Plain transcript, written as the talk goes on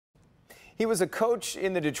He was a coach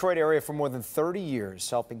in the Detroit area for more than 30 years,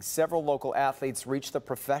 helping several local athletes reach the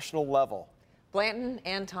professional level. Blanton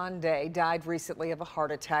Anton Day died recently of a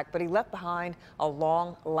heart attack, but he left behind a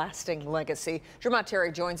long-lasting legacy. Jermont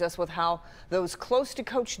Terry joins us with how those close to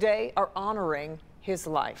Coach Day are honoring his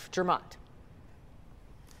life. Jermont.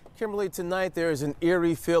 Kimberly, tonight there is an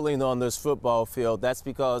eerie feeling on this football field. That's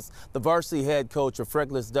because the varsity head coach of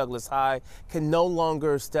Frederick Douglass High can no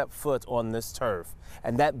longer step foot on this turf.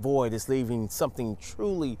 And that void is leaving something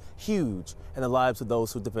truly huge in the lives of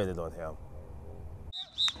those who depended on him.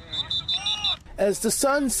 As the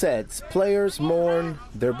sun sets, players mourn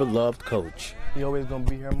their beloved coach. He always gonna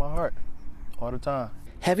be here in my heart, all the time.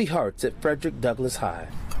 Heavy hearts at Frederick Douglass High.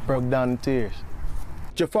 I broke down in tears.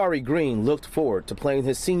 Jafari Green looked forward to playing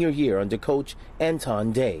his senior year under Coach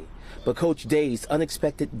Anton Day. But Coach Day's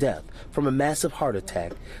unexpected death from a massive heart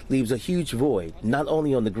attack leaves a huge void, not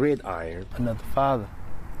only on the gridiron. Another father,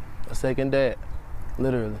 a second dad,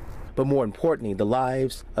 literally. But more importantly, the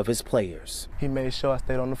lives of his players. He made sure I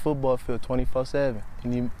stayed on the football field 24/7,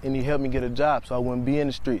 and he helped me get a job so I wouldn't be in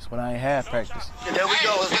the streets when I ain't have practice. There we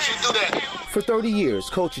go, let's do that. For 30 years,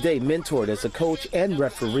 Coach Day mentored as a coach and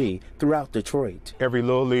referee throughout Detroit. Every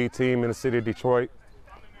little league team in the city of Detroit,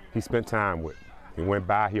 he spent time with. He went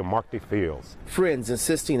by, he marked their fields. Friends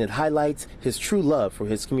insisting it highlights his true love for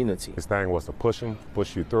his community. His thing was to push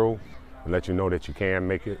you through, and let you know that you can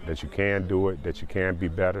make it, that you can do it, that you can be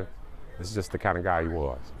better. This is just the kind of guy he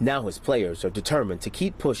was. Now his players are determined to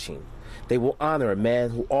keep pushing. They will honor a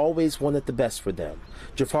man who always wanted the best for them.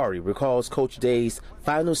 Jafari recalls Coach Day's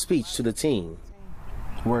final speech to the team.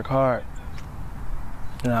 Work hard.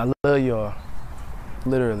 And I love y'all.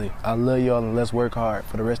 Literally, I love y'all, and let's work hard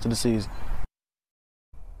for the rest of the season.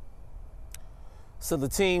 So the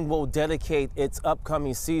team will dedicate its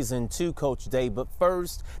upcoming season to Coach Day, but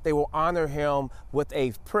first they will honor him with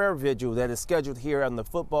a prayer vigil that is scheduled here on the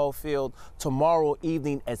football field tomorrow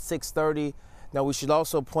evening at 6:30. Now we should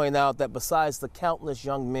also point out that besides the countless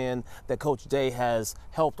young men that Coach Day has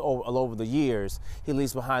helped all over the years, he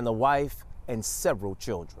leaves behind a wife and several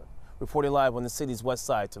children. Reporting live on the city's west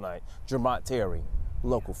side tonight, Jermont Terry,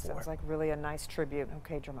 Local 4. Sounds like really a nice tribute.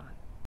 Okay, Jermont.